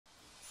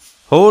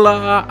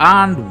Hola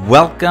and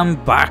welcome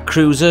back,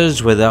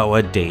 cruisers, with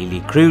our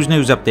daily cruise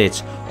news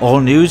updates. All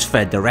news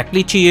fed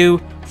directly to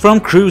you from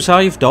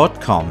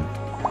cruisehive.com.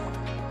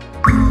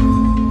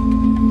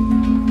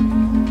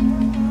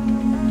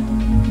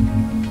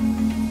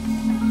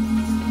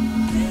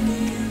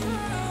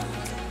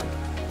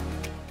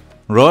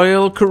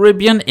 Royal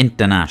Caribbean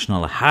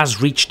International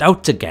has reached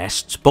out to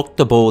guests booked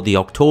aboard the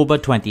October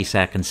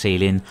 22nd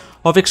sailing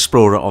of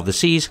Explorer of the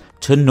Seas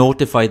to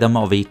notify them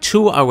of a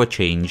 2-hour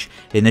change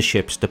in the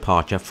ship's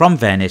departure from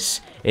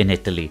Venice in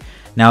Italy.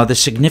 Now, the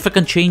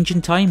significant change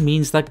in time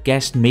means that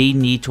guests may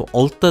need to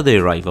alter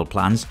their arrival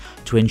plans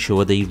to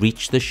ensure they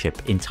reach the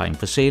ship in time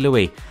for sail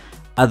away.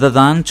 Other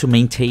than to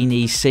maintain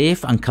a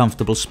safe and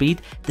comfortable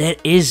speed, there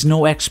is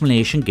no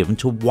explanation given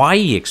to why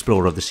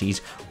Explorer of the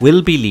Seas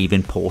will be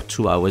leaving port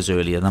 2 hours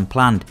earlier than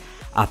planned.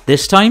 At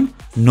this time,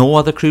 no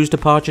other cruise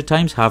departure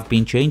times have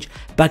been changed,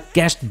 but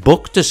guests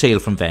booked to sail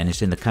from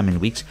Venice in the coming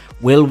weeks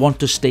will want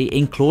to stay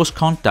in close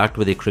contact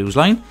with a cruise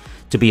line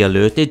to be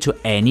alerted to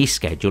any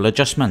schedule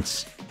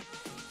adjustments.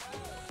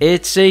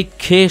 It's a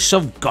case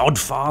of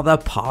Godfather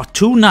Part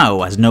 2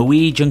 now, as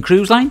Norwegian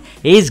Cruise Line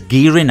is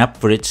gearing up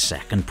for its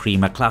second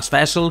Prima class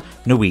vessel,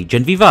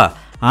 Norwegian Viva,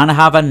 and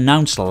have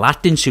announced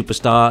Latin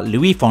superstar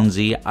Luis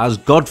Fonsi as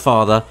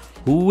Godfather,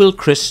 who will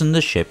christen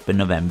the ship in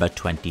November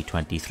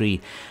 2023.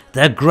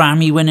 The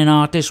Grammy-winning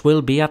artist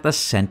will be at the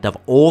centre of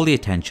all the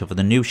attention for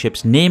the new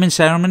ship's naming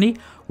ceremony,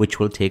 which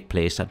will take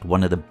place at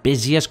one of the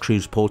busiest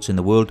cruise ports in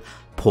the world,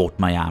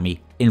 PortMiami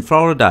in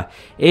Florida.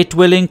 It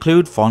will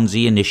include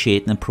Fonsi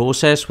initiating the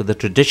process with a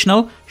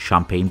traditional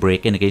champagne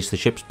breaking against the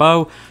ship's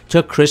bow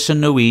to christen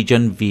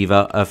Norwegian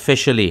Viva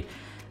officially.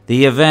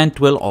 The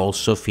event will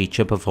also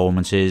feature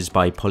performances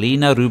by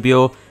Paulina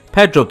Rubio,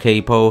 Pedro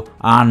Capo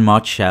and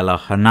Marcela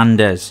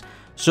Hernandez.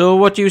 So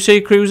what do you say,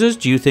 cruisers?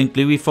 Do you think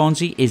Luis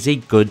Fonsi is a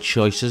good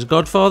choice as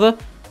Godfather?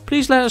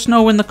 Please let us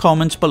know in the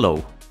comments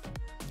below.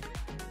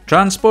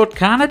 Transport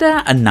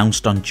Canada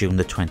announced on June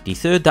the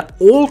 23rd that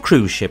all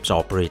cruise ships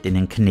operating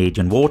in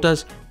Canadian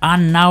waters are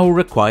now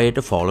required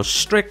to follow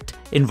strict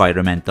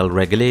environmental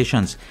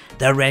regulations.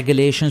 The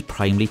regulations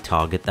primarily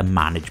target the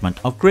management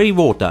of grey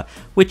water,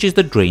 which is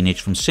the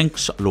drainage from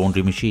sinks,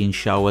 laundry machines,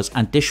 showers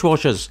and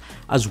dishwashers,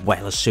 as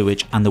well as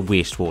sewage and the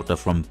wastewater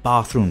from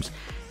bathrooms.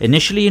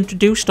 Initially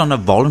introduced on a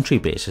voluntary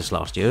basis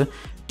last year,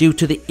 due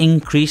to the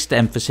increased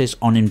emphasis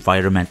on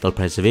environmental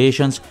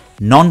preservation,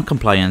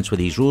 non-compliance with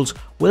these rules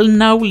will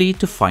now lead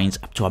to fines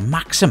up to a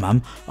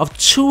maximum of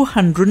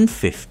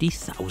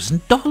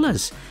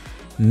 $250,000.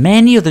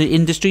 Many of the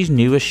industry's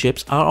newest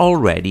ships are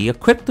already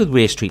equipped with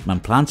waste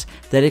treatment plants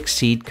that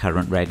exceed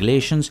current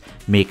regulations,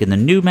 making the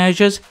new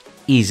measures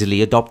easily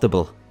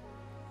adoptable.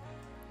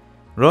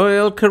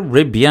 Royal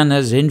Caribbean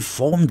has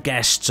informed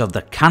guests of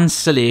the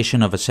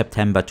cancellation of a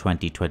September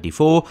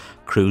 2024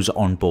 cruise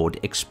on board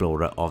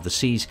Explorer of the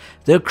Seas.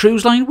 The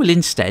cruise line will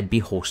instead be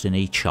hosting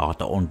a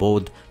charter on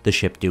board the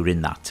ship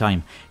during that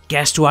time.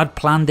 Guests who had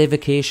planned their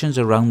vacations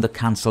around the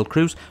cancelled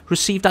cruise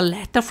received a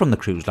letter from the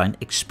cruise line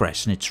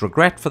expressing its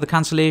regret for the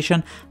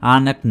cancellation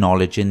and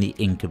acknowledging the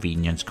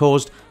inconvenience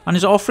caused, and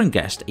is offering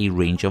guests a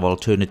range of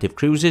alternative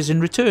cruises in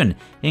return,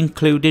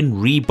 including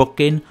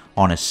rebooking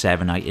on a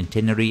 7-night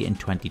itinerary in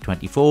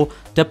 2024,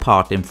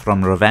 departing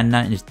from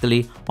Ravenna in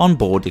Italy on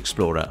board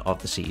Explorer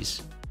of the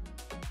Seas.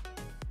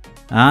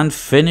 And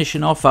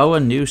finishing off our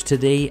news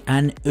today,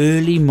 an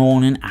early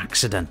morning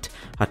accident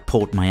at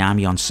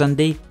PortMiami on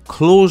Sunday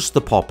closed the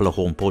popular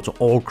home port to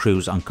all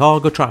cruise and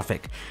cargo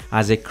traffic,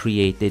 as it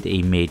created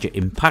a major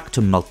impact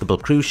to multiple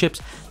cruise ships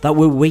that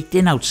were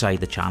waiting outside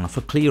the channel for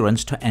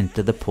clearance to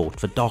enter the port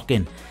for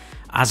docking.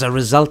 As a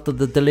result of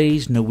the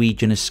delays,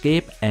 Norwegian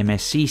Escape,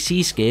 MSC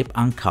Seascape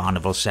and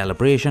Carnival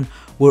Celebration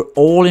were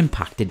all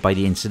impacted by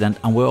the incident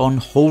and were on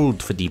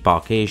hold for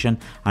debarkation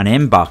and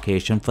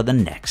embarkation for the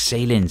next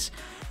sailings.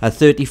 A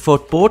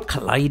 30-foot boat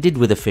collided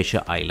with a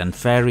Fisher Island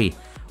ferry.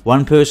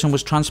 One person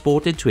was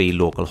transported to a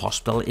local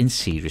hospital in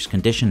serious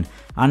condition,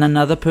 and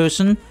another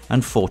person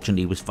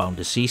unfortunately was found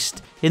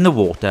deceased in the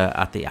water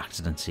at the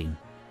accident scene.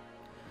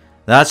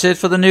 That's it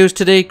for the news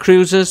today,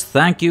 cruisers.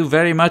 Thank you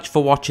very much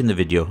for watching the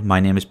video. My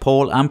name is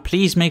Paul, and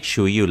please make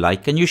sure you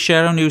like and you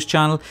share our news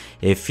channel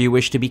if you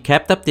wish to be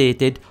kept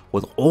updated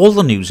with all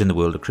the news in the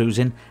world of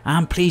cruising,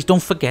 and please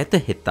don't forget to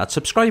hit that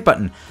subscribe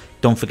button.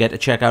 Don't forget to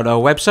check out our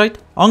website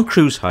on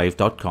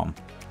cruisehive.com.